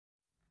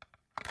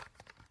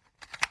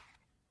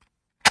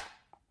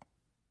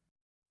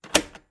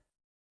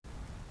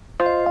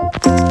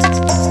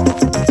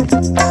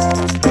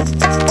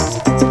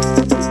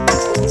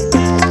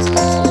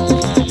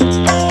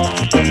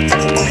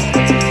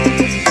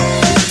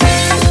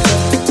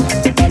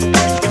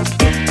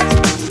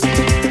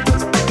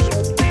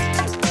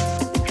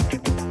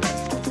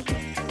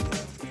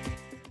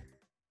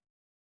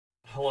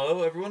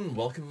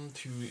welcome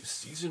to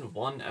Season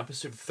 1,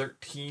 Episode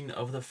 13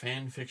 of the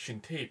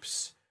Fanfiction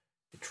Tapes,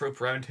 the Trope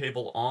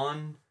Roundtable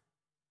on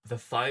the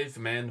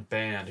five-man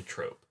band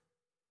trope.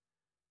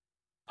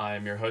 I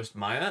am your host,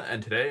 Maya,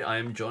 and today I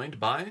am joined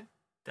by...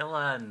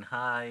 Dylan,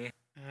 hi.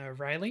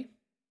 Riley.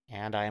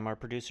 And I am our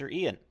producer,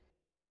 Ian.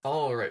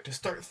 Alright, to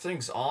start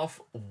things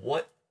off,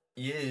 what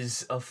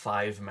is a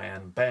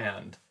five-man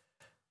band?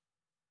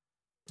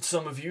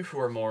 Some of you who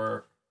are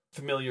more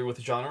familiar with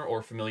the genre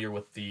or familiar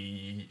with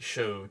the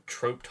show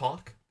Trope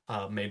Talk,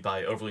 made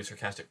by Overly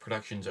Sarcastic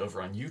Productions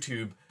over on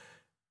YouTube,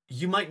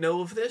 you might know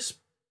of this,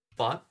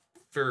 but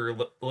for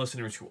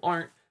listeners who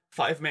aren't,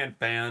 five-man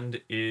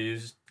band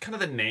is kind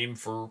of the name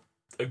for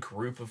a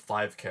group of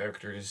five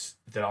characters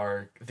that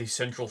are the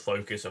central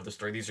focus of the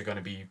story. These are going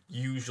to be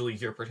usually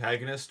your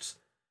protagonists.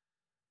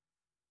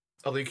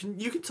 Although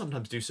you can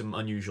sometimes do some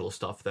unusual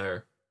stuff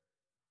there.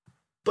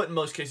 But in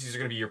most cases, these are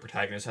going to be your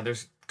protagonists, and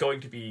there's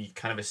going to be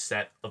kind of a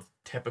set of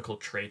typical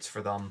traits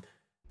for them.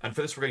 And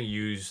for this, we're going to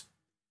use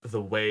the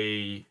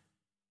way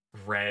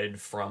Red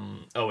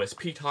from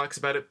OSP talks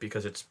about it,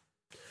 because it's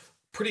a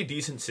pretty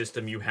decent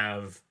system. You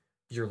have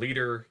your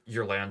leader,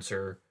 your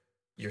lancer,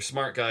 your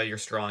smart guy, your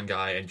strong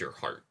guy, and your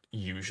heart,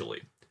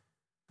 usually.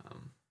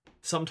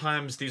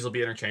 Sometimes these will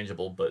be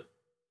interchangeable, but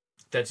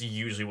that's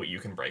usually what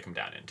you can break them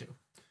down into.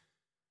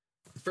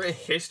 For a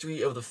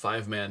history of the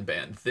five-man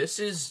band, this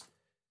is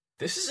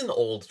an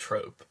old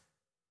trope.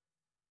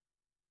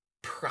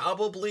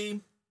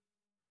 Probably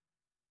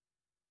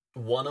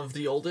one of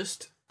the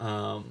oldest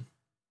that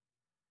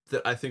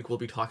I think we'll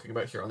be talking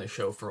about here on the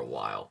show for a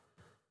while.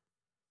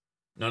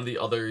 None of the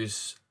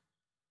others...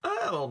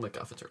 well,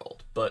 MacGuffins are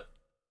old, but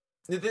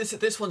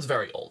this one's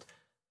very old.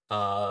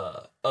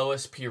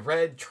 OSP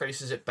Red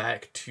traces it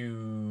back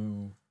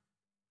to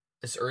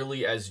as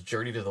early as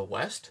Journey to the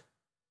West,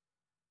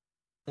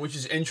 which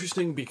is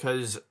interesting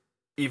because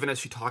even as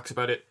she talks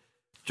about it,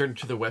 Journey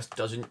to the West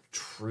doesn't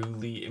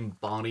truly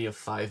embody a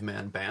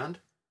five-man band,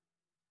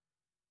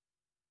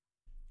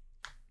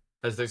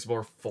 as there's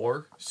more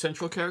four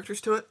central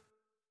characters to it.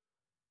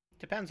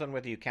 Depends on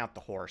whether you count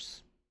the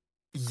horse.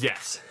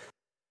 Yes.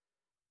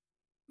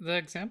 The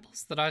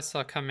examples that I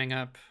saw coming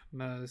up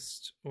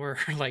most were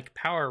like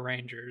Power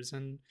Rangers,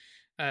 and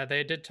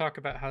they did talk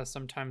about how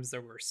sometimes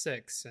there were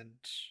six, and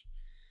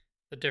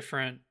the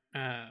different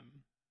kind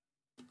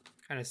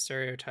of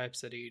stereotypes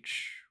that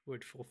each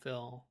would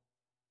fulfill.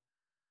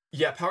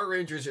 Yeah, Power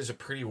Rangers is a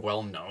pretty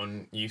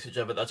well-known usage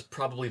of it. That's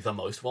probably the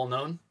most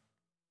well-known.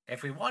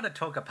 If we want to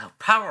talk about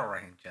Power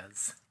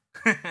Rangers...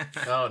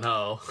 Oh,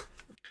 no.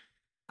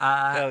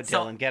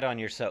 Dylan, get on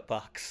your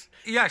soapbox.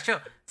 Yeah,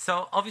 sure.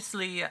 So,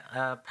 obviously,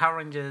 Power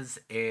Rangers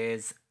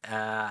is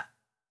an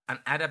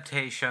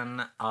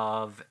adaptation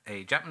of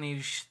a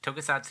Japanese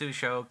tokusatsu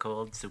show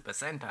called Super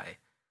Sentai.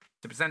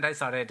 Super Sentai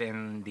started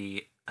in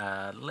the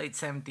late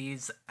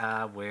 70s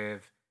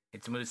with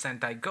Itsumu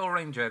Sentai Go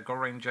Ranger. Go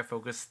Ranger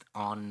focused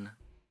on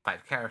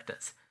five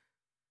characters.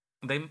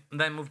 They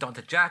then moved on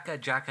to Jaka.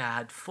 Jaka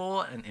had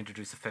four and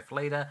introduced a fifth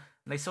later.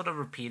 And they sort of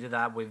repeated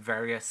that with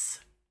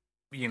various,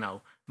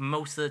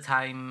 most of the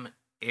time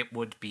it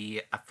would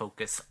be a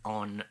focus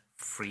on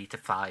 3 to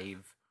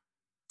 5.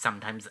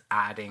 Sometimes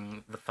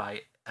adding the 5,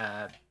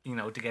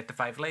 to get to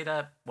 5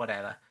 later,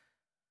 whatever.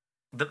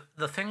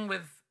 The thing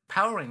with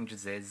Power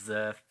Rangers is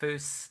the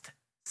first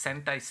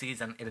Sentai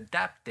season it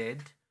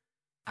adapted,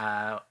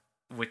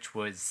 which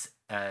was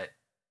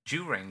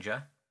Jew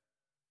Ranger,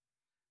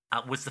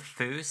 was the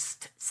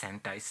first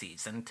Sentai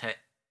season to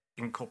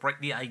incorporate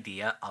the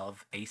idea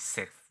of a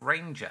Sixth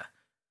Ranger,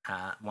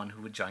 one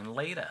who would join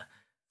later.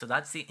 So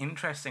that's the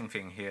interesting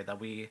thing here,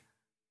 that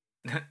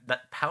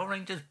that Power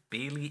Rangers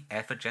barely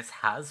ever just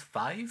has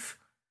 5.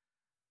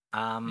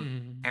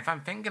 If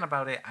I'm thinking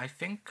about it, I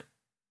think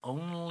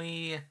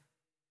only...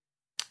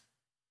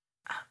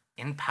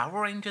 In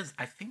Power Rangers,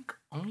 I think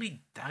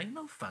only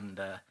Dino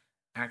Thunder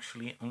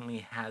actually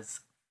only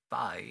has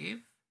 5.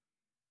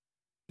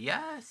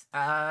 Yes,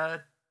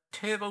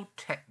 Turbo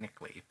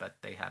technically, but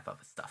they have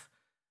other stuff.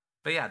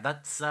 But yeah,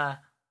 that's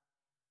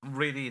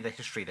really the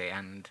history there,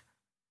 and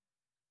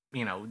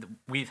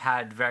we've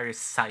had various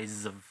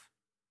sizes of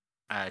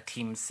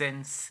teams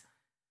since.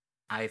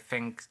 I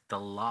think the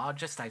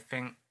largest,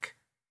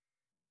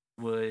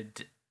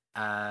 would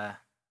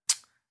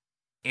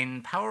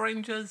in Power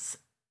Rangers,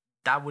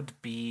 that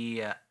would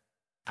be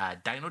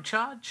Dino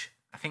Charge.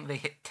 I think they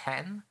hit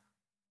 10.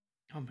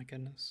 Oh my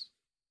goodness.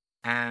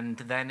 And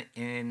then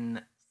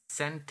in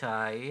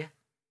Sentai,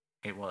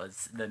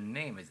 the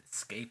name is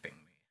escaping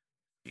me.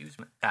 Excuse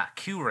me.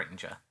 Q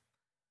Ranger.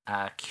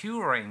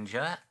 Q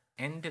Ranger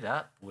ended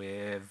up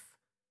with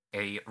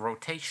a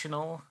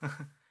rotational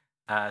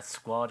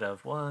squad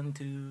of 1,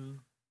 2,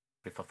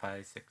 3, 4,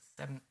 5, 6,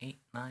 7, 8,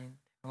 9,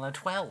 11,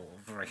 12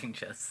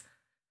 Rangers.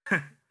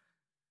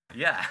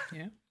 Yeah.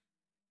 Yeah.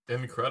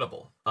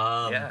 Incredible.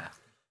 Yeah.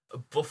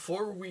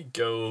 Before we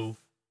go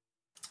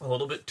a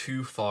little bit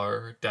too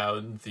far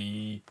down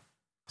the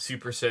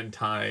Super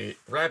Sentai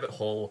rabbit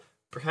hole,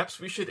 perhaps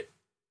we should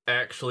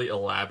actually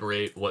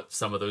elaborate what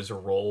some of those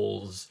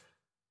roles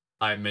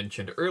I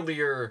mentioned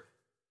earlier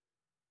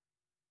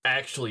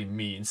actually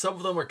mean. Some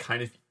of them are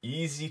kind of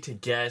easy to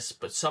guess,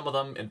 but some of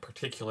them, in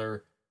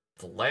particular,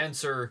 the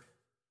Lancer,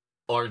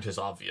 aren't as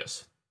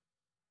obvious.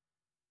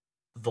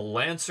 The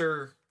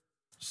Lancer,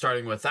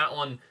 starting with that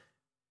one,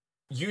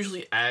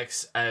 usually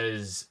acts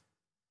as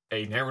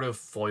a narrative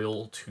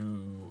foil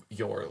to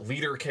your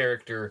leader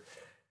character.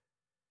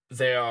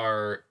 They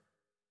are,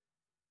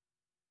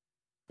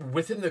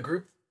 within the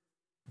group,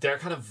 they're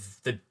kind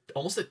of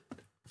almost the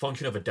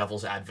function of a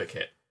devil's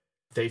advocate.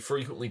 They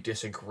frequently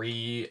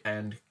disagree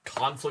and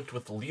conflict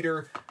with the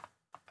leader,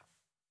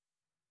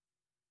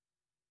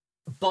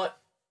 but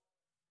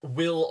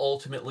will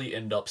ultimately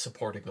end up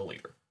supporting the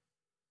leader.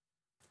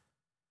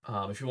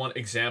 If you want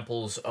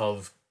examples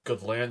of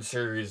good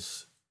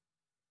Lancers,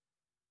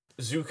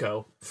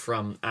 Zuko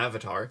from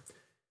Avatar,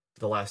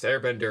 The Last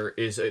Airbender,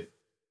 is an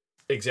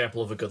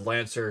example of a good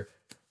Lancer.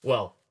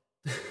 Well,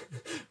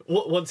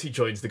 once he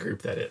joins the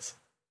group, that is.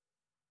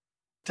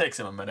 Takes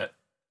him a minute.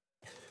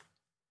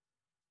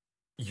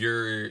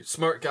 Your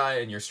smart guy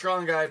and your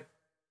strong guy,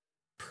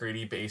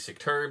 pretty basic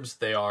terms.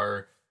 They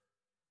are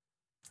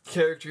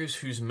characters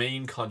whose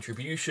main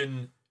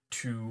contribution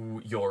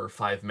to your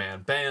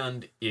 5-man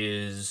band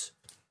is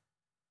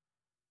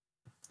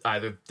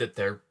either that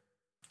they're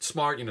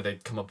smart, they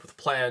come up with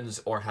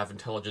plans, or have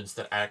intelligence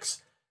that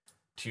acts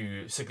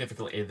to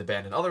significantly aid the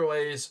band in other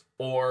ways,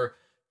 or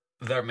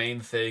their main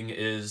thing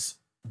is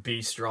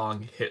be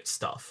strong, hit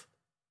stuff.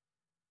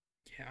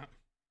 Yeah.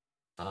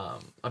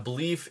 I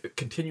believe,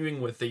 continuing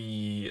with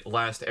the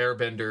Last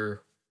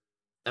Airbender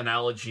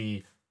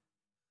analogy,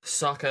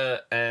 Sokka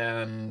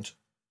and...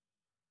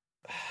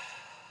 I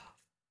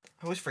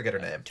always forget her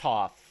name.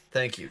 Toph.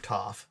 Thank you,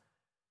 Toph.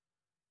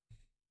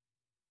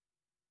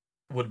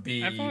 Would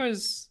be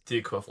the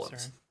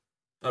equivalent.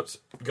 Oops.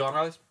 Go on,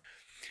 Rise?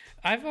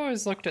 I've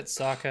always looked at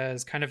Sokka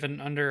as kind of an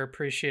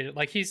underappreciated...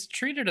 Like, he's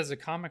treated as a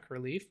comic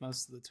relief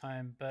most of the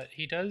time, but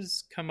he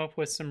does come up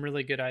with some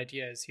really good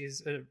ideas.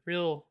 He's a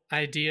real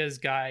ideas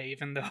guy,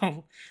 even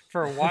though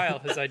for a while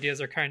his ideas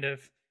are kind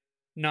of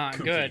not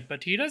kooky. Good.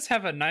 But he does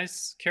have a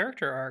nice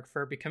character arc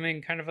for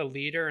becoming kind of a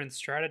leader and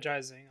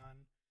strategizing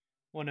on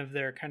one of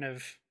their kind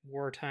of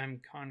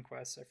wartime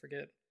conquests. I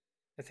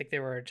think they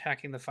were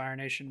attacking the Fire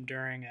Nation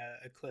during an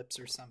eclipse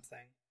or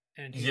something.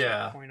 And he took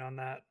a point on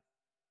that.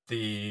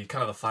 The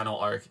kind of the final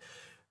arc.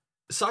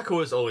 Sokka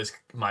was always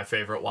my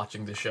favorite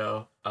watching the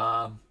show.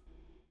 I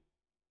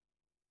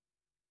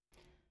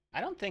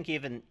don't think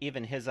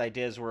even his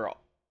ideas were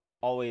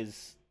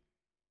always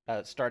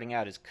starting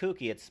out as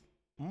kooky. It's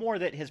more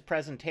that his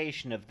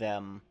presentation of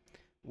them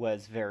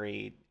was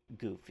very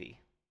goofy.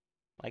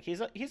 Like he's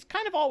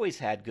kind of always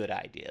had good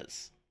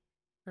ideas.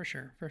 For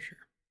sure.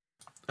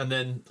 And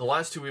then the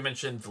last two we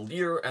mentioned, the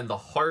leader and the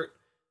heart.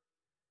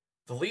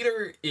 The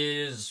leader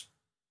is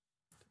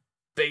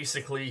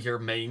basically your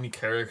main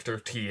character,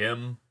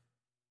 TM.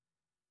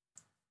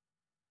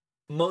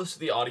 Most of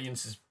the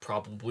audience is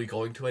probably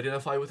going to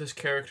identify with this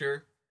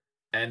character,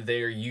 and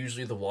they are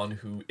usually the one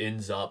who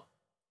ends up,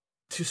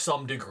 to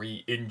some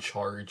degree, in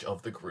charge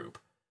of the group.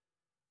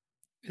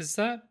 Is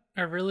that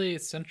a really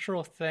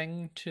central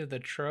thing to the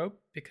trope?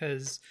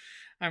 Because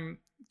I'm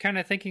kind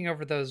of thinking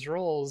over those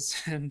roles,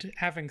 and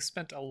having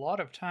spent a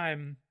lot of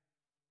time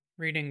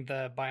reading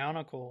the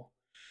Bionicle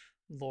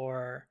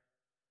lore,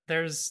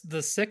 there's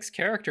the 6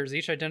 characters,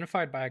 each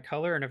identified by a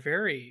color and a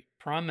very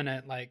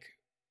prominent,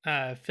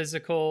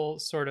 physical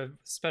sort of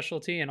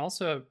specialty and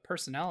also a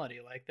personality.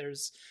 Like,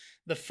 there's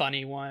the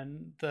funny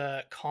one,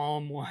 the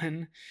calm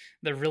one,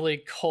 the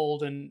really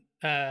cold and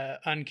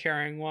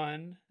uncaring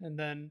one, and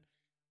then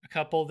a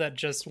couple that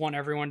just want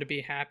everyone to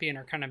be happy and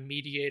are kind of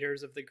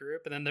mediators of the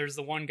group. And then there's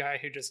the one guy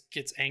who just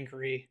gets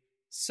angry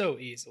so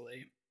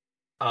easily.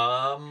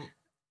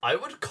 I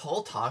would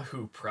call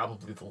Tahu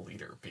probably the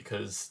leader,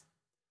 because...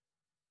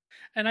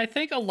 And I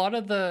think a lot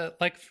of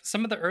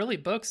some of the early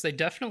books, they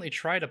definitely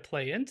try to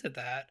play into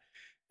that.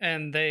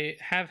 And they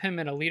have him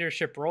in a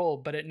leadership role,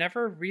 but it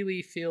never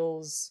really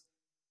feels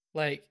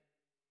like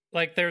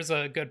there's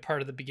a good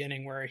part of the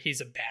beginning where he's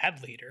a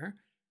bad leader.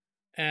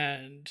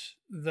 And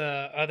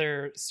the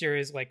other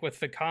series, like with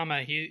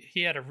Vakama,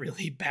 he had a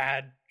really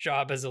bad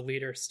job as a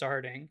leader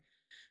starting.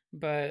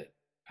 But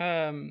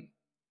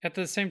at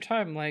the same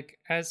time,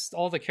 as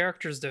all the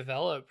characters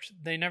developed,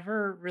 they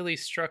never really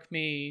struck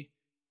me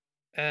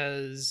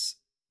as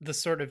the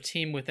sort of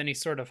team with any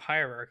sort of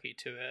hierarchy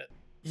to it.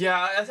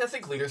 Yeah, I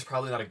think leader's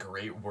probably not a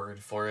great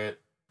word for it,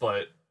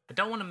 but... I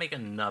don't want to make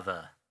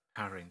another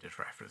Power Rangers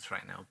reference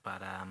right now,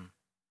 but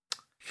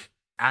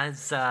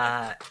as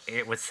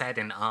it was said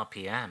in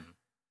RPM,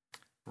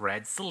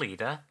 red's the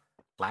leader,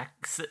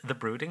 black's the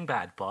brooding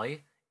bad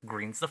boy,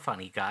 green's the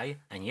funny guy,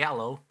 and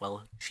yellow,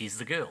 well, she's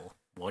the girl.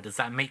 What does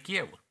that make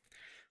you?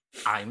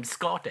 I'm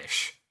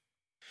Scottish.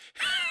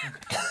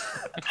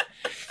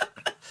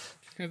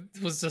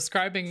 It was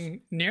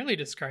nearly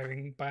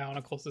describing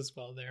Bionicles as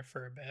well there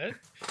for a bit.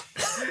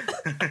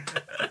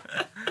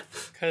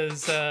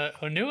 Because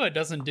Onua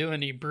doesn't do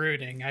any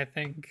brooding. I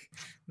think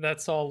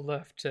that's all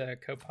left to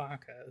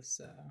Kopaka,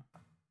 so...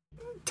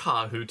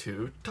 Tahu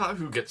too.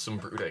 Tahu gets some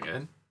brooding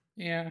in.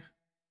 Yeah.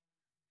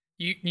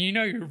 You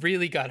know you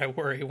really gotta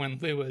worry when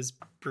Lua's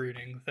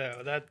brooding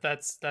though.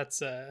 That's That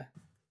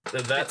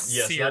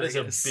yes, that is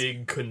serious. a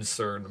big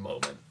concern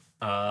moment.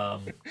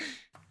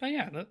 But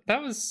yeah,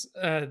 that was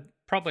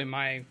probably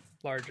my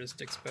largest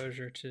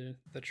exposure to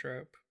the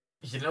trope.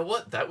 You know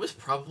what? That was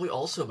probably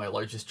also my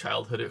largest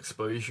childhood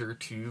exposure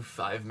to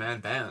five-man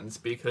bands,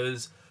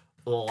 because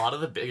a lot of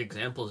the big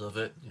examples of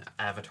it,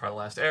 Avatar: The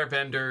Last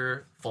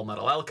Airbender, Full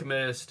Metal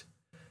Alchemist.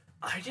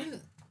 I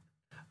didn't.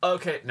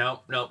 Okay,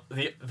 no.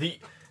 The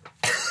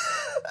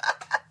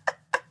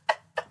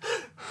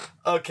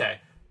okay.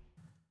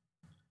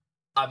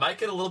 I might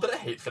get a little bit of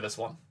hate for this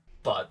one,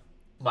 but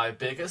my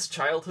biggest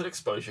childhood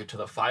exposure to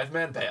the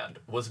five-man band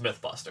was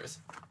Mythbusters.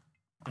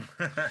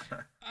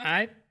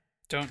 I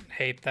don't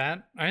hate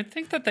that. I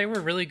think that they were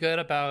really good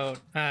about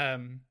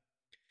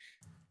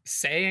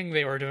saying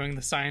they were doing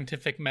the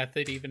scientific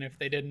method, even if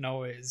they didn't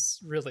always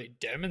really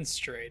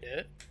demonstrate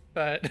it.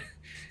 But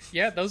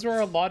yeah, those were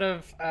a lot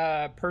of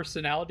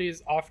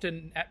personalities,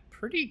 often at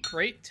pretty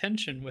great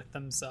tension with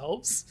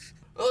themselves.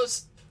 Well,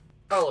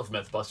 I love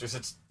Mythbusters.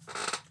 It's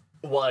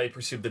why I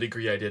pursued the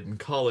degree I did in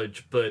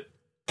college, but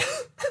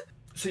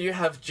so you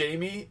have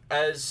Jamie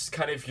as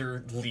kind of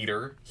your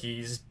leader.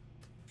 He's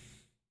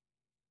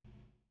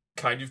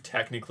kind of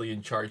technically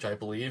in charge, I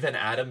believe, and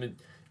Adam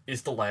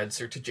is the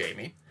Lancer to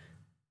Jamie.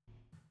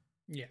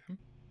 Yeah.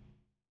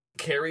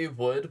 Carrie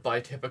would,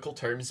 by typical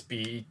terms,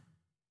 be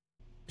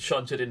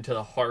shunted into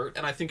the heart,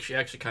 and I think she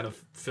actually kind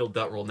of filled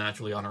that role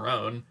naturally on her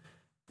own.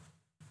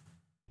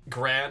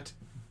 Grant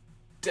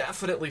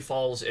definitely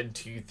falls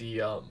into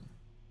the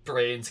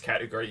brains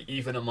category,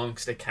 even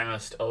amongst a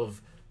cast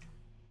of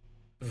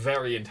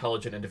very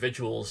intelligent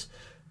individuals.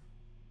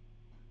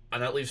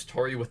 And that leaves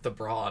Tori with the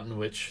brawn,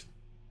 which,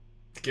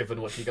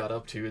 given what he got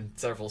up to in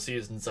several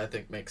seasons, I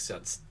think makes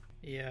sense.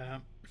 Yeah.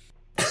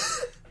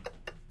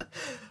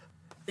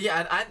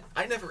 Yeah, and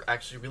I never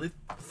actually really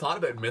thought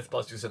about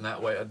Mythbusters in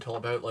that way until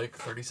about,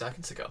 30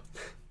 seconds ago.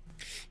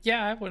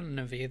 Yeah, I wouldn't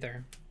have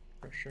either,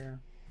 for sure.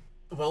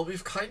 Well,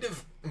 we've kind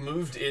of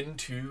moved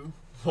into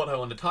what I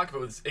wanted to talk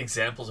about with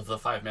examples of the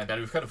five-man band.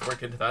 We've kind of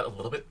worked into that a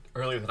little bit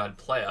earlier than I'd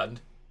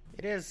planned.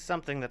 It is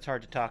something that's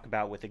hard to talk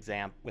about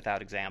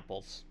without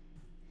examples.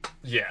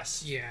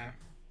 Yes. Yeah.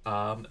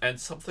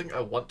 And something I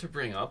want to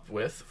bring up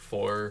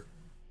for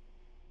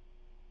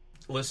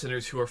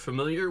listeners who are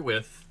familiar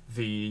with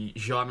the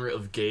genre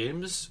of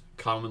games,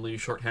 commonly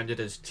shorthanded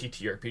as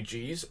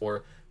TTRPGs,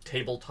 or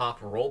tabletop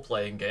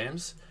role-playing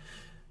games.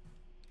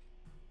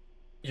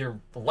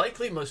 You're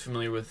likely most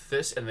familiar with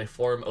this in the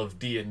form of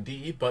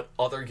D&D, but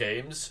other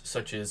games,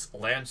 such as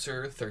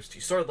Lancer,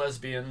 Thirsty Sword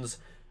Lesbians,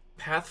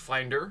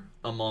 Pathfinder,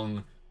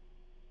 among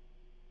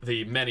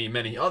the many,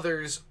 many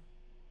others,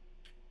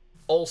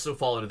 also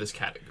fall into this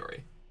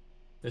category.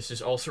 This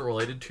is also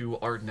related to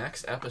our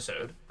next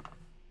episode,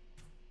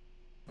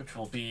 which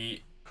will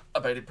be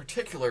about a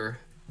particular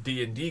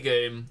D&D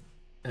game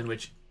in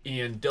which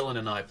Ian, Dylan,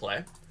 and I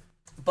play.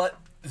 But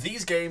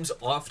these games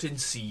often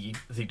see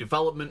the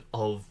development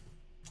of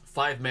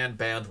five-man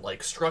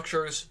band-like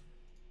structures,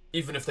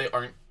 even if they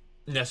aren't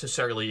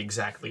necessarily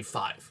exactly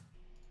five.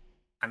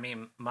 I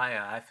mean,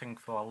 Maya, I think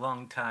for a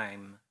long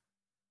time,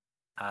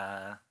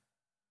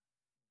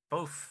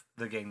 both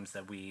the games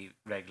that we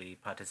regularly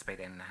participate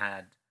in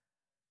had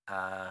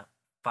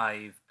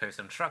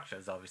five-person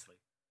structures, obviously.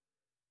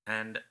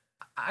 And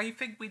I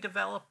think we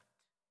developed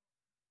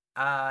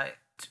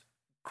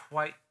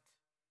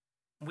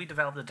we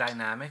developed a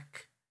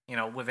dynamic,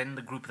 within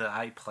the group that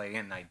I play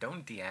in. I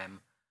don't DM.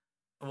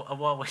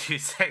 What would you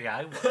say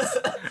I was?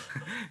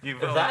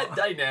 That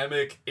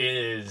dynamic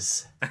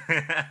is...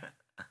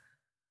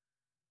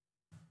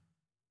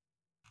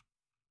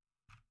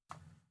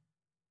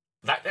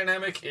 That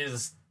dynamic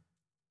is...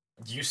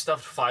 You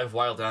stuffed 5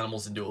 wild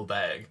animals into a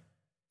bag.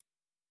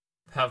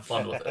 Have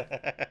fun with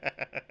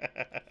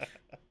it.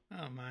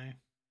 Oh my.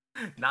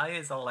 Naya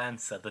is a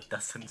Lancer that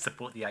doesn't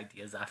support the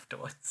ideas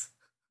afterwards.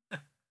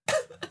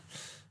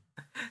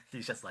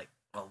 He's just like,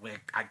 well,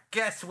 I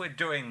guess we're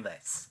doing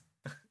this.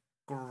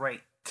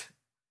 Great.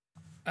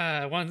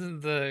 One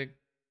of the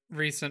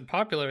recent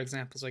popular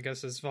examples, I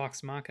guess, is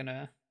Vox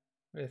Machina,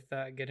 with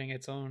getting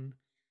its own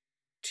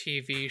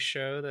TV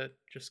show that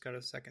just got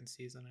a second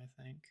season,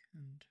 I think.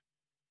 And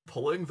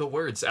pulling the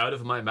words out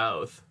of my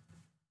mouth.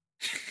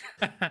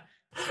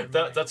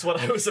 That's what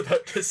I was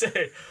about to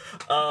say.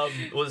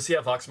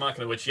 Vox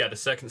Machina, which, the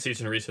second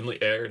season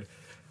recently aired.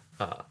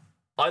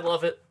 I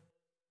love it.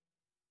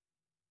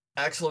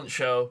 Excellent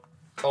show.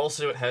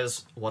 Also, it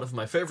has one of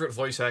my favorite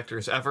voice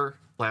actors ever,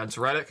 Lance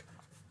Reddick,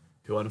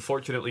 who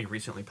unfortunately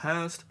recently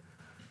passed.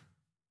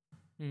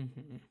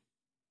 Mm-hmm.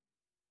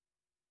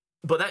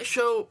 But that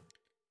show,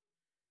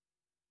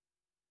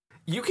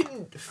 you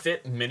can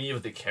fit many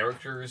of the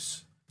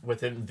characters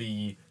within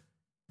the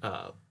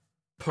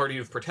party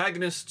of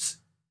protagonists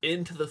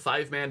into the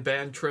five-man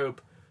band trope,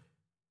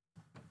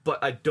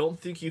 but I don't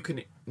think you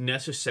can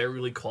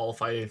necessarily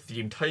qualify the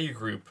entire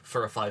group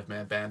for a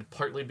five-man band,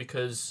 partly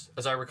because,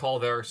 as I recall,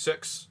 there are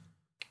six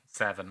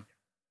 7.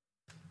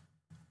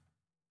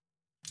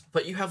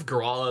 But you have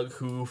Grog,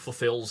 who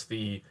fulfills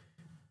the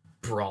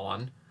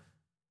brawn.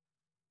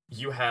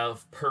 You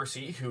have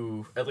Percy,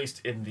 who, at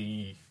least in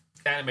the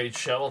animated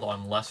show, although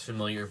I'm less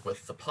familiar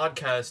with the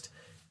podcast,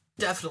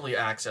 definitely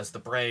acts as the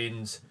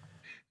brains.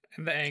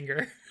 And the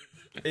anger.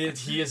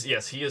 He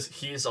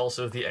is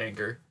also the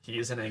anger. He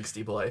is an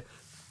angsty boy.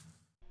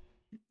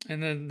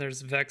 And then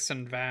there's Vex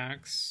and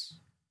Vax,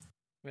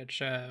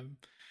 which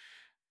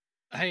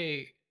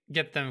I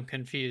get them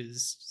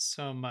confused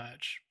so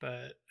much,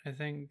 but I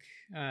think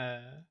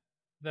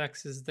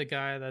Vex is the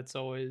guy that's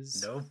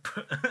always Nope.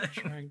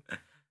 trying.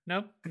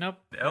 Nope.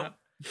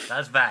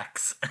 That's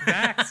Vax.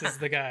 Vax is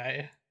the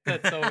guy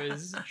that's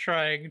always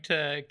trying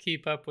to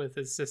keep up with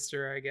his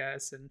sister, I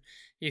guess, and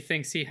he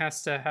thinks he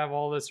has to have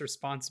all this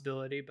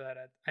responsibility, but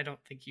I don't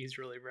think he's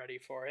really ready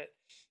for it,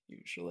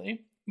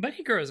 usually. But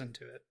he grows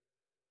into it.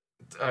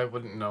 I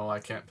wouldn't know. I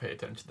can't pay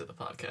attention to the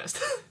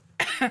podcast.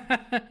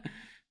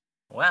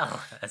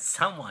 Well, as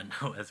someone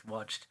who has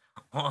watched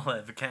all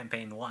of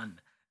Campaign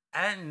 1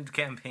 and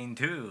Campaign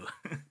 2,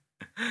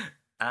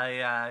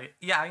 I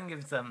can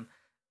give some,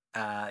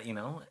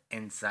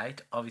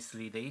 insight.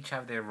 Obviously, they each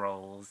have their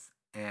roles,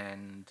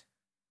 and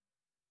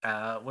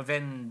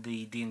within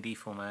the D&D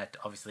format,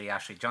 obviously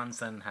Ashley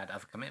Johnson had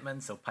other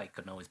commitments, so Pike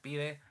couldn't always be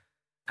there.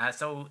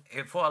 So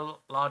for a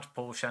large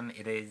portion,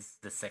 it is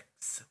the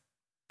 6,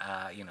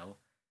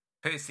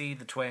 Percy,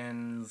 the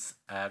twins,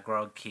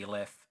 Grog,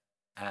 Keyleth,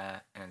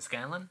 and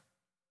Scanlan.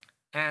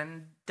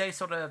 And they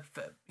sort of,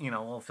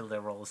 all fill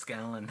their roles.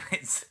 Scanlan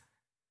is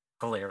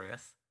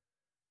hilarious.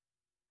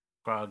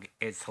 Grog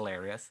is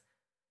hilarious.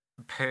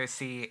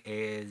 Percy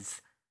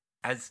is,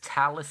 as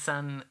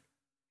Taliesin,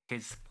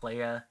 his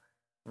player,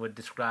 would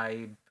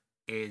describe,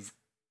 is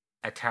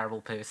a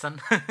terrible person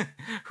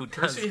who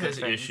does Percy has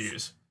things.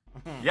 issues.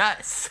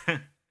 Yes.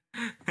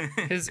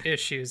 His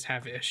issues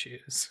have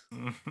issues.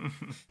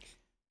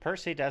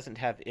 Percy doesn't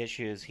have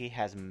issues, he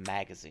has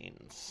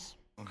magazines.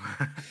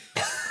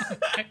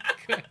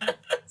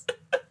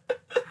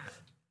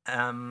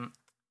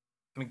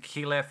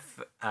 Keyleth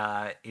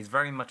is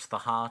very much the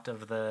heart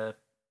of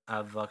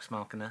Vox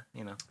Machina,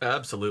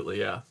 Absolutely,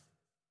 yeah.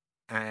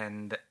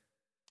 And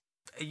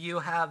you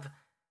have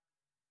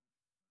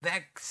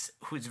Vex,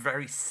 who's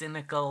very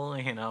cynical,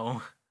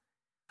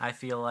 I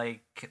feel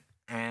like,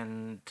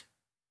 and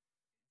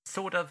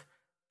sort of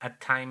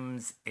at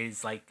times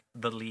is like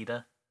the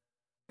leader,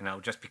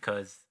 just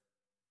because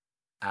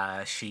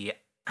she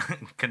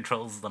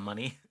controls the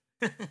money.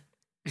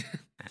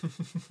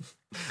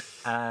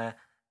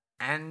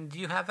 And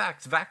you have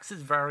Vax. Vax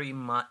is very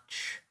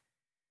much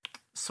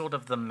sort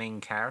of the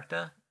main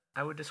character,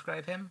 I would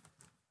describe him.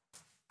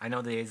 I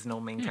know there is no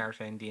main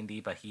character in D&D,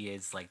 but he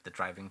is like the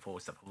driving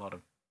force of a lot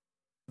of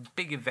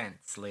big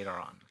events later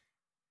on.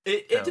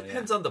 It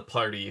depends on the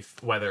party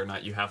whether or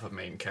not you have a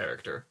main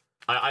character.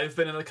 I've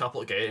been in a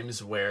couple of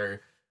games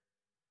where,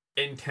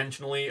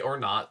 intentionally or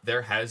not,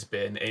 there has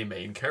been a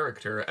main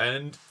character,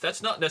 and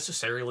that's not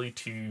necessarily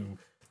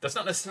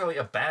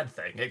a bad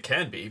thing. It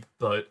can be,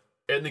 but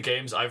in the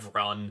games I've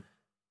run,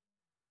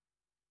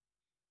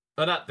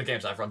 not the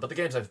games I've run, but the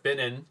games I've been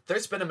in,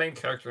 there's been a main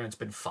character and it's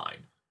been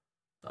fine.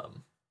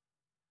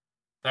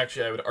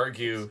 Actually, I would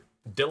argue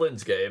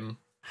Dylan's game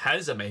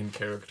has a main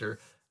character,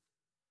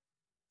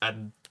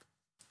 and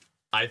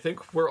I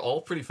think we're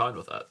all pretty fine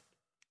with that.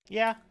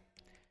 Yeah.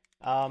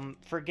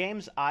 For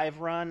games I've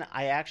run,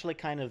 I actually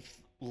kind of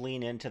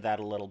lean into that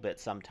a little bit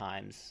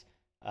sometimes.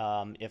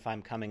 If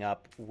I'm coming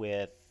up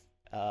with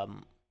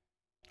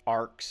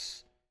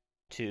arcs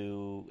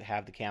to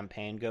have the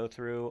campaign go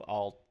through,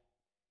 I'll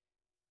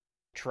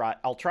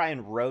try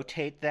and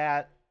rotate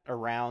that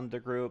around the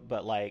group,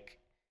 but like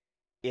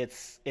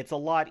it's a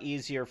lot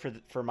easier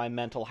for my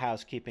mental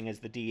housekeeping as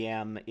the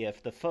DM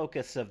if the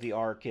focus of the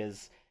arc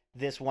is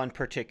this one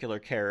particular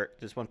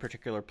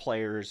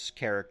player's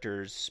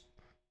character's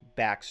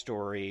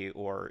backstory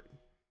or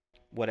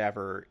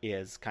whatever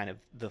is kind of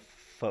the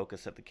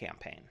focus of the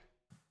campaign.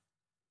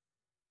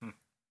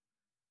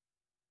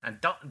 And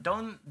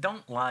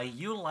don't lie,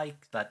 you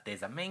like that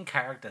there's a main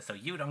character so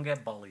you don't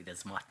get bullied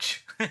as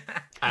much.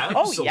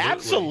 Oh yeah,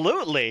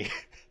 absolutely.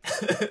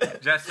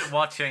 Just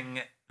watching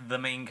the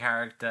main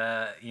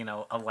character,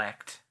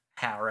 elect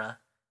Hera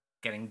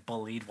getting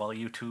bullied while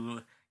you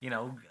two,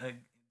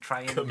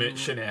 try and commit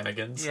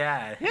shenanigans.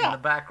 Yeah, in the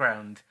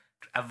background,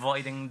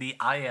 avoiding the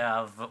eye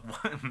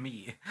of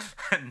me.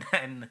 And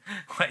then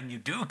when you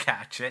do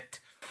catch it,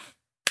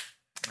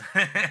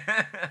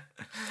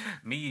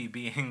 me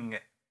being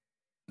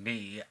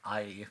me,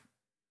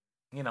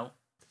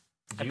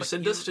 you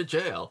send us to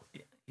jail.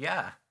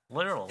 Yeah,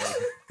 literally.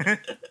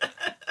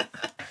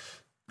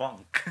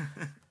 Bonk.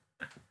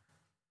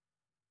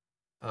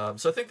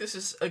 So I think this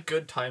is a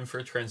good time for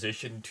a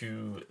transition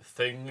to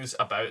things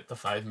about the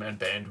 5-man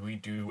band we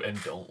do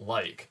and don't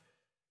like.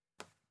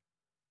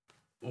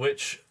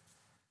 Which,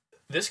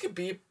 this could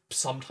be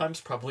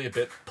sometimes probably a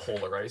bit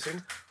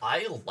polarizing.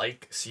 I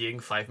like seeing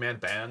 5-man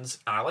bands,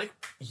 and I like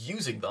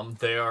using them.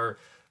 They are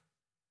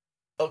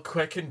a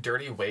quick and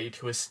dirty way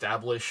to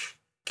establish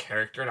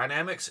character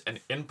dynamics, and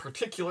in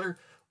particular,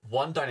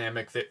 one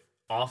dynamic that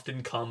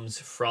often comes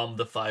from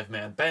the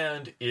five-man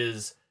band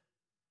is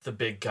the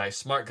big guy,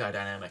 smart guy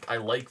dynamic. I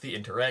like the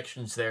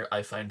interactions there,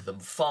 I find them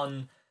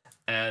fun,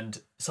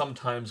 and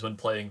sometimes when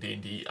playing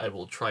D&D, I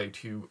will try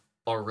to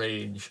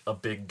arrange a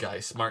big guy,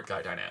 smart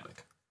guy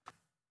dynamic.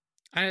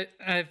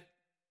 I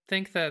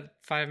think that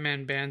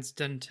five-man bands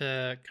tend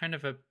to kind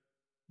of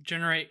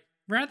generate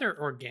rather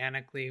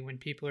organically when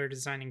people are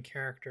designing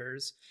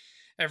characters.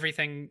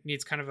 Everything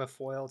needs kind of a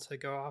foil to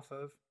go off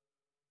of.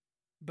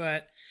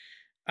 But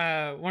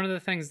one of the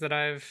things that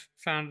I've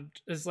found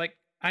is like,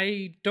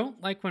 I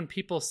don't like when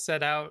people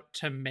set out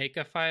to make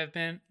a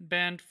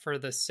five-band for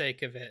the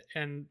sake of it.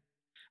 And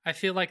I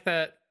feel like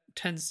that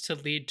tends to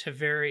lead to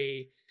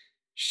very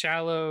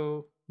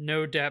shallow,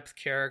 no depth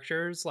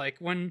characters. Like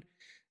when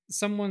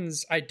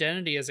someone's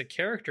identity as a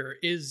character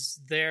is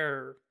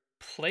their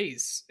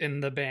place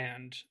in the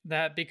band,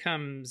 that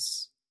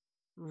becomes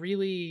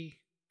really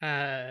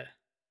I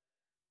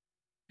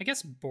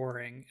guess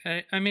boring.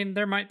 I mean,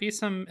 there might be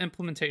some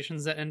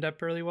implementations that end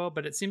up really well,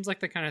 but it seems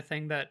like the kind of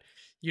thing that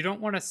you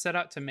don't want to set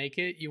out to make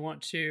it. You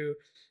want to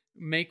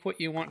make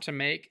what you want to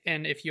make,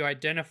 and if you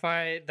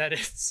identify that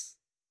it's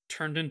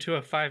turned into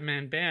a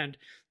five-man band,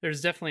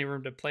 there's definitely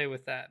room to play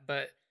with that.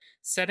 But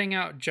setting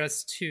out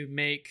just to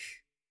make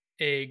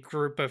a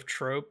group of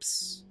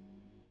tropes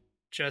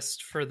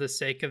just for the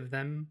sake of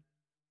them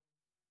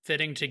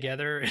fitting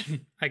together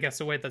in, I guess,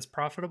 a way that's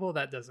profitable,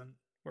 that doesn't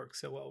work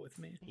so well with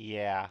me.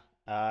 Yeah.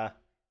 I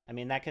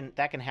mean, that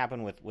can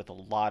happen with a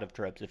lot of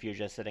tropes if you're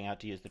just setting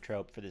out to use the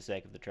trope for the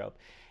sake of the trope.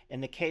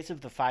 In the case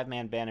of the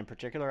five-man band in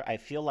particular, I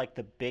feel like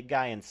the big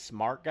guy and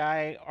smart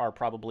guy are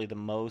probably the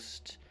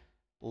most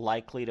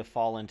likely to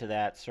fall into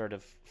that sort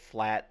of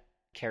flat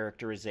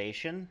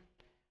characterization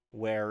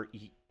where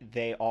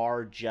they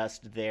are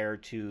just there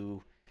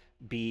to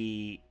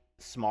be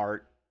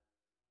smart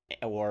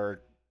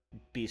or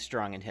be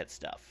strong and hit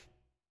stuff.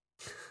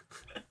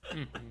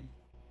 Mm-hmm.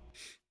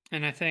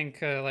 And I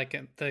think, like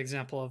the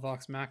example of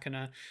Vox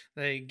Machina,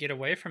 they get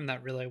away from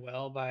that really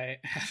well by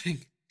having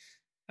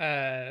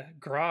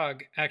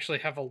Grog actually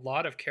have a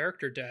lot of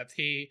character depth.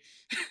 He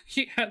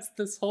has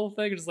this whole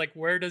thing, just like,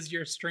 where does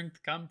your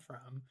strength come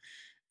from?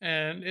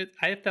 And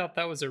I thought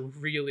that was a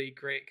really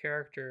great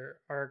character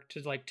arc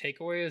to like take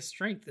away his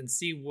strength and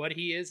see what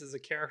he is as a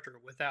character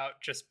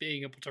without just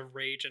being able to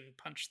rage and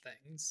punch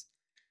things.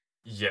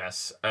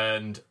 Yes,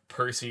 and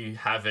Percy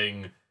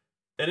having,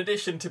 in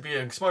addition to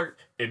being smart,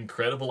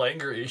 incredible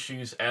anger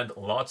issues and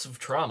lots of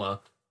trauma,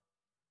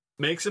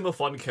 makes him a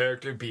fun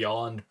character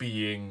beyond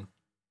being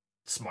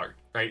smart,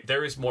 right?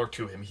 There is more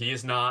to him. He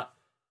is not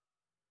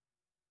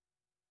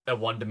a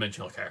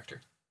one-dimensional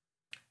character.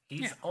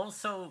 He's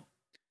also...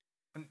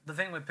 The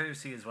thing with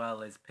Percy as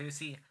well is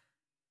Percy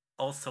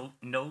also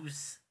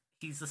knows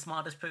he's the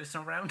smartest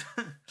person around,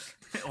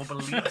 or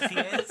believes he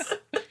is.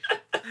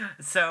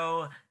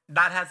 So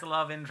that has a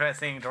lot of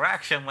interesting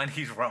interaction when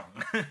he's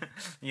wrong,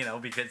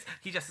 because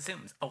he just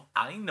assumes, oh,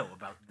 I know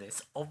about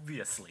this,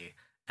 obviously,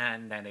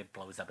 and then it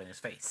blows up in his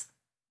face.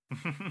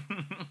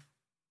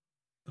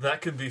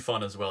 That could be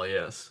fun as well,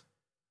 yes.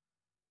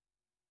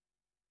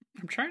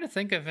 I'm trying to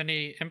think of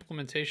any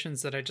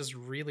implementations that I just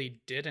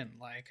really didn't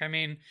like. I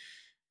mean,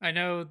 I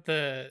know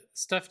the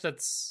stuff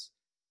that's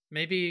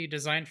maybe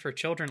designed for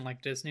children,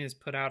 like Disney has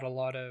put out a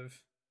lot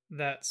of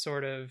that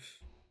sort of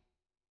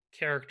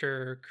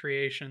character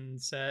creation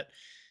set,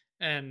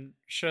 and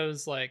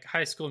shows like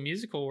High School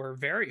Musical were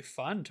very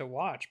fun to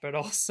watch, but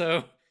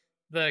also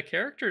the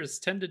characters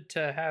tended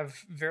to have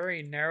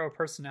very narrow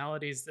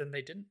personalities and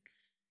they didn't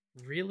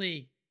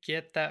really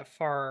get that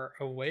far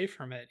away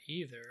from it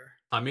either.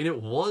 I mean,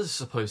 it was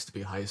supposed to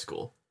be high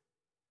school.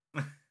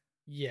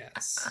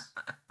 Yes.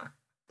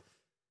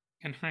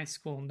 And high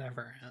school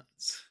never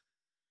ends.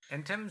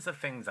 In terms of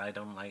things I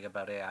don't like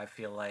about it, I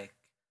feel like,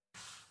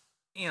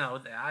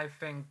 I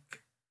think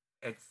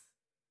it's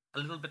a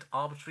little bit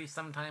arbitrary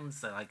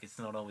sometimes. Like, it's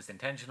not always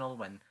intentional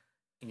when,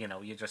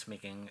 you're just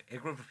making a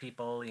group of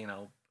people,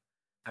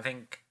 I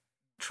think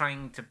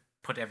trying to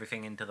put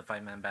everything into the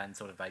five-man band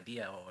sort of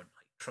idea or like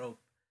trope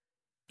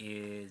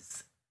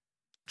is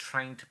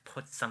trying to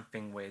put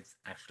something where it's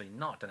actually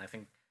not. And I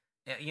think,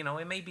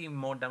 it may be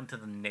more down to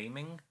the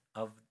naming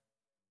of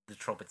the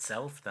trope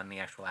itself than the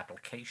actual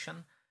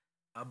application.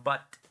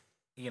 But,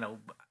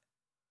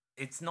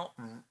 it's not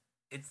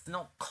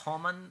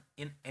common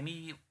in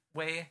any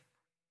way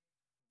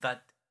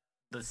that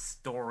the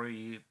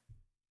story,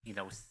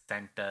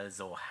 centers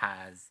or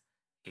has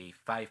a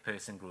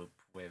 5-person group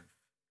with,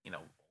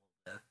 all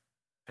the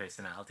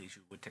personalities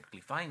you would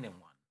typically find in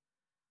one.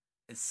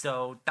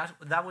 So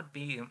that would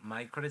be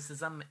my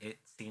criticism. It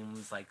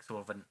seems like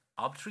sort of an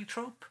arbitrary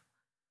trope.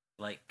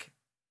 Like,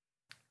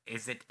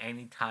 is it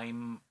any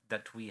time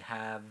that we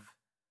have,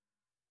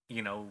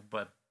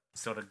 but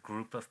sort of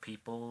group of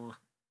people,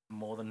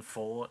 more than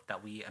 4,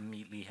 that we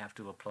immediately have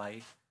to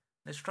apply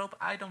this trope?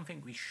 I don't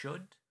think we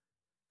should.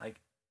 Like,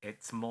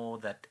 it's more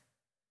that,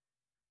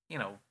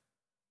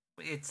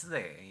 it's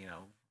there,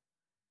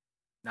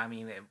 I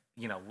mean,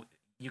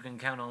 you can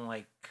count on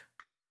like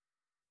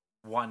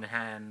one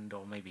hand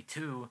or maybe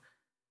two,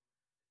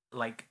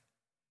 like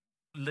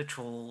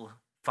literal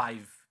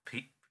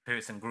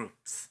five-person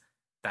groups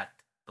that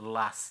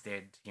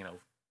lasted,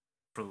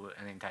 through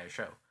an entire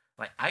show.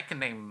 Like I can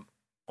name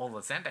all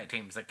the Sentai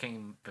teams that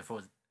came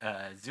before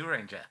Zoo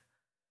Ranger,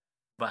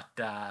 but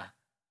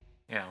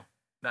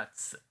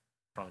that's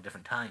from a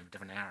different time,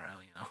 different era.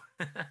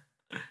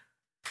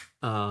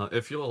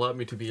 If you'll allow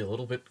me to be a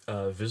little bit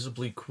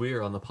visibly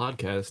queer on the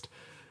podcast,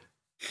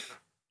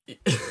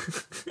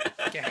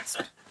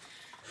 Gasp.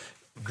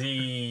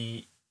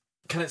 the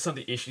kind of some of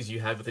the issues you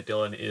had with it,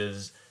 Dylan,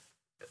 is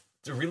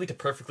to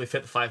perfectly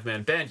fit the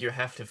 5-man band, you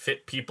have to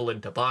fit people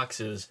into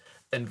boxes,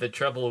 and the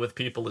trouble with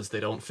people is they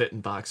don't fit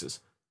in boxes.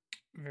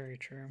 Very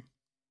true.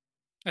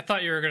 I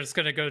thought you were just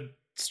going to go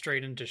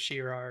straight into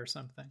She-Ra or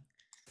something.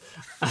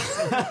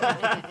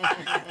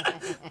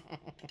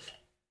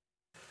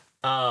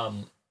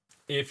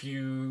 If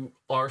you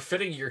are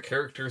fitting your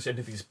characters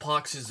into these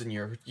boxes and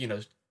you're,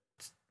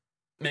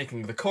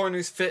 making the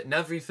corners fit and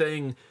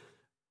everything,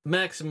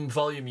 maximum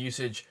volume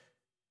usage,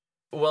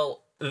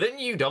 well, then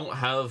you don't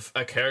have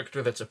a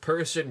character that's a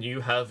person,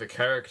 you have a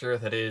character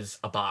that is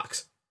a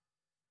box.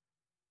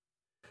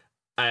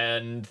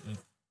 And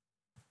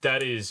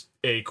that is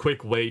a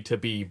quick way to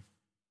be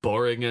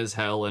boring as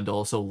hell and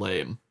also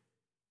lame.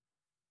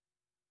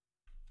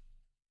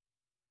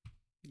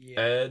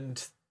 Yeah.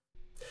 And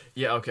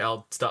yeah, okay,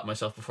 I'll stop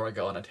myself before I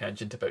go on a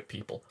tangent about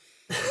people.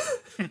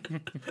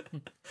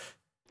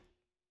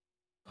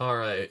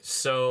 Alright,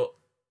 so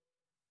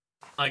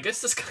I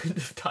guess this kind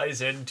of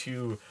ties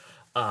into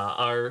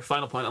our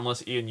final point,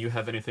 unless, Ian, you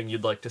have anything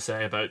you'd like to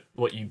say about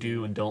what you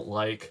do and don't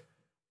like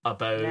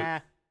about... Nah.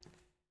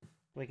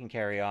 We can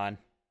carry on.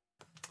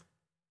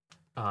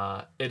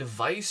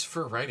 Advice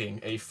for writing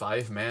a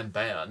 5-man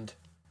band.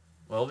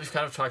 Well, we've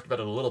kind of talked about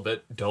it a little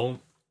bit.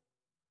 Don't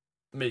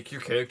make your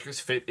characters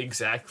fit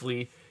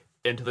exactly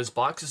into those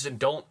boxes, and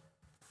don't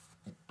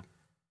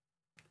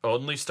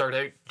only start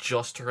out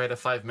just to write a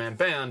 5-man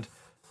band.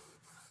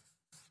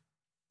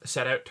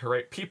 Set out to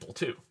write people,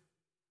 too.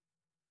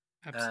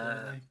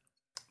 Absolutely.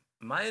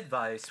 My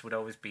advice would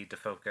always be to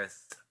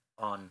focus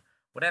on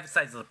whatever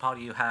size of the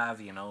party you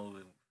have,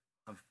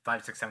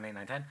 5, 6, 7, 8,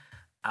 9, 10.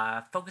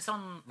 Focus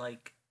on,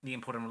 like, the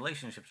important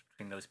relationships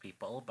between those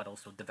people, but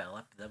also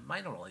develop the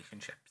minor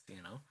relationships,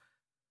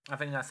 I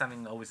think that's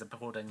something always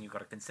important you've got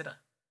to consider.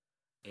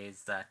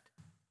 Is that,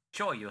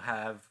 sure, you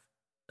have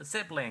the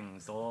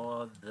siblings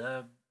or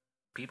the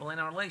people in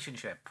a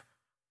relationship,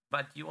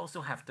 but you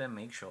also have to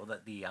make sure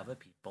that the other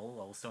people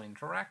also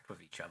interact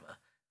with each other.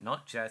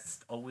 Not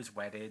just always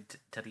wedded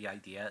to the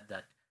idea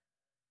that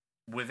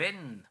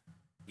within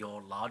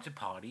your larger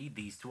party,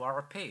 these two are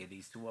a pair.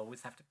 These two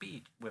always have to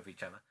be with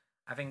each other.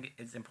 I think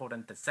it's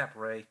important to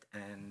separate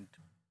and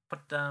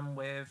put them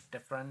with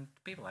different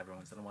people every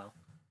once in a while.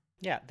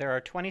 Yeah, there are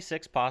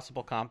 26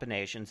 possible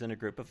combinations in a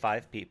group of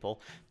 5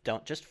 people.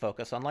 Don't just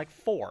focus on,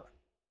 4.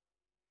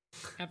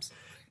 Absolutely.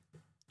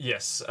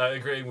 Yes,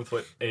 agreeing with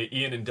what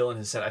Ian and Dylan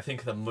has said, I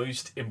think the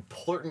most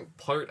important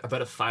part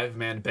about a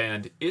 5-man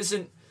band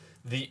isn't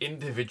the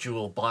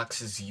individual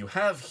boxes you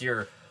have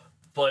here,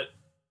 but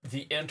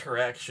the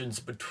interactions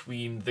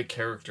between the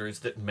characters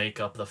that make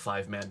up the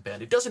 5-man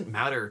band. It doesn't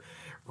matter,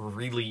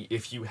 really,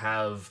 if you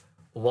have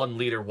one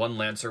leader, one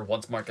lancer,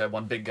 one smart guy,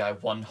 one big guy,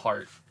 one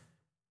heart.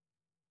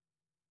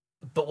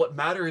 But what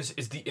matters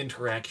is the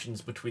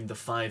interactions between the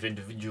 5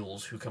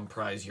 individuals who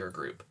comprise your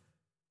group.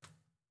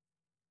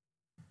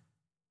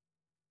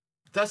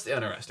 That's the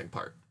interesting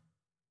part.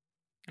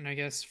 And I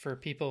guess for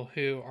people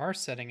who are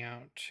setting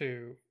out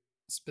to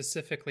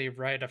specifically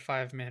write a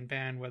 5-man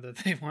band, whether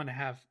they want to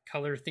have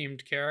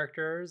color-themed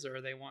characters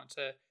or they want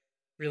to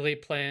really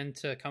play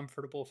into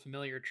comfortable,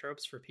 familiar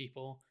tropes for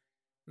people,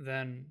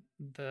 then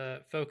the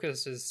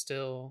focus is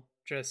still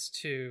just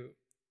to,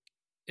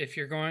 if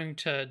you're going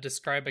to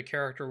describe a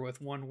character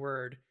with one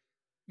word,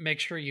 make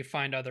sure you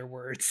find other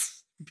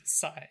words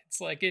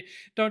besides.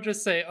 Don't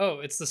just say, oh,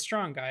 it's the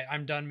strong guy,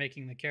 I'm done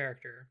making the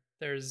character.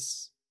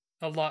 There's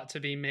a lot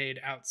to be made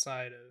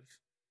outside of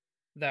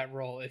that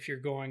role if you're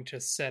going to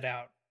set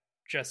out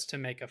just to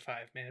make a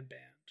 5-man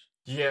band.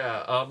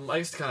 Yeah, I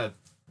used to kind of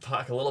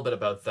talk a little bit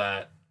about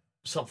that.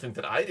 Something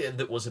that I did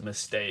that was a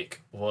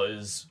mistake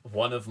was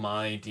one of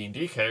my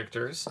D&D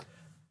characters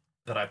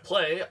that I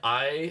play,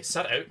 I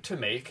set out to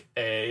make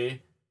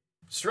a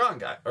strong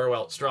guy, or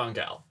well, strong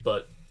gal,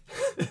 but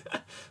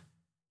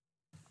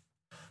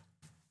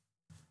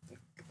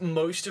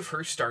most of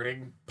her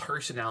starting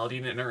personality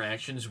and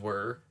interactions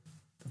were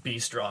be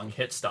strong,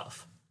 hit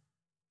stuff.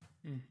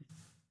 Mm-hmm.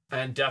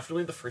 And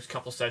definitely the first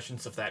couple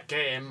sessions of that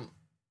game,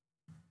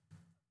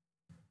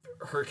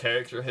 her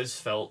character has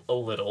felt a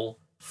little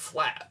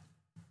flat.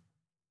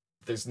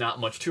 There's not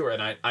much to her,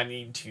 and I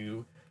need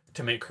to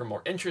make her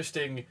more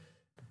interesting,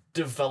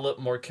 develop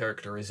more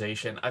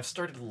characterization. I've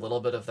started a little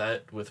bit of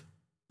that with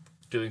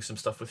doing some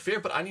stuff with Fear,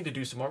 but I need to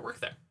do some more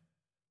work there.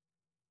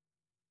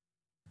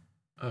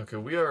 Okay,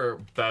 we are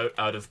about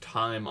out of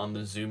time on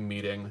the Zoom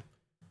meeting.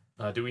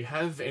 Do we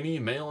have any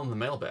mail in the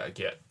mailbag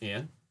yet,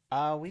 Ian?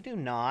 We do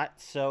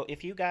not. So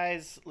if you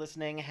guys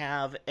listening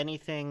have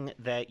anything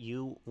that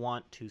you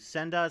want to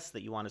send us,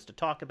 that you want us to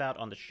talk about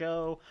on the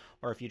show,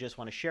 or if you just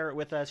want to share it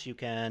with us, you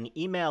can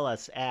email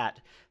us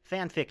at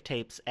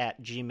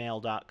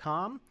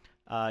fanfictapes@gmail.com.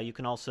 You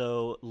can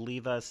also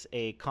leave us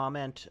a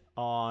comment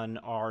on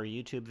our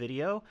YouTube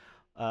video,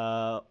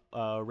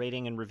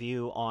 rating and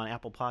review on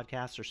Apple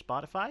Podcasts or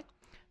Spotify.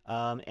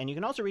 And you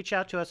can also reach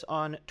out to us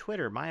on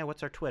Twitter. Maya,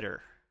 what's our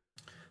Twitter?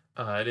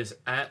 It is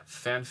at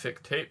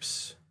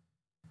fanfictapes.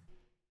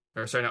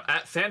 Or sorry, no,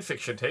 at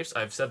fanfiction tapes.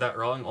 I've said that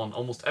wrong on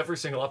almost every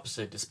single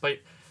episode,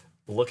 despite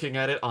looking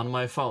at it on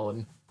my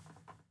phone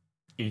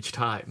each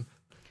time.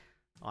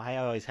 I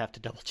always have to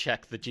double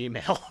check the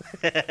Gmail.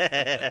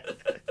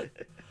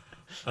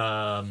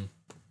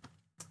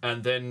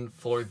 And then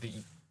for the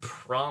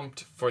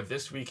prompt for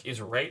this week is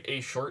write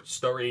a short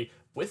story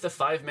with a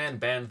 5-man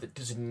band that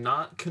does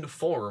not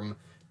conform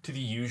to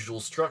the usual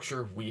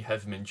structure we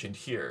have mentioned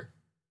here.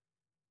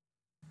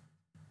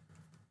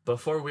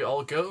 Before we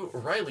all go,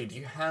 Riley, do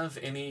you have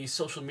any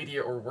social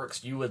media or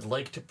works you would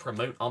like to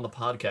promote on the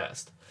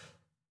podcast?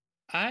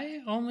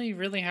 I only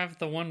really have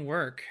the one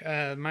work.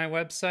 My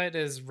website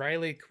is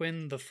Riley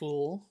Quinn the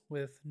Fool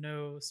with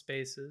no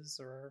spaces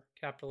or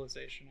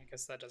capitalization. I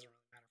guess that doesn't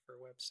really matter for a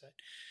website.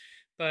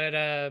 But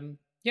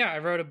yeah, I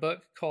wrote a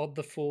book called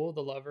The Fool,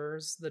 The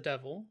Lovers, The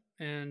Devil.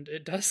 And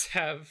it does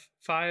have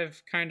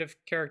 5 kind of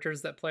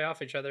characters that play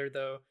off each other,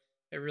 though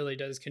it really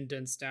does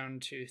condense down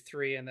to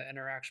 3 and the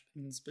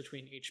interactions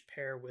between each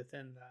pair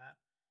within that.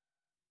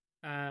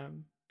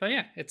 But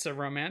yeah, it's a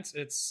romance.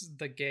 It's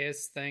the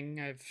gayest thing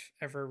I've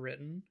ever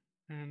written,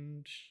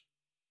 and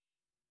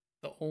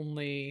the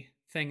only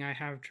thing I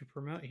have to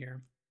promote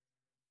here.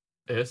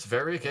 It's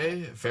very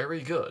gay,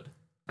 very good.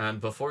 And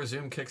before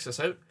Zoom kicks us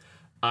out,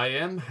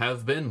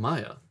 have been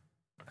Maya.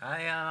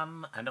 I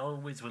am, and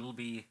always will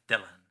be,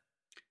 Dylan.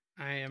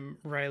 I am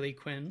Riley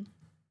Quinn.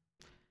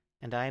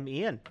 And I am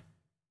Ian.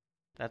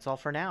 That's all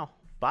for now.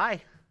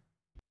 Bye.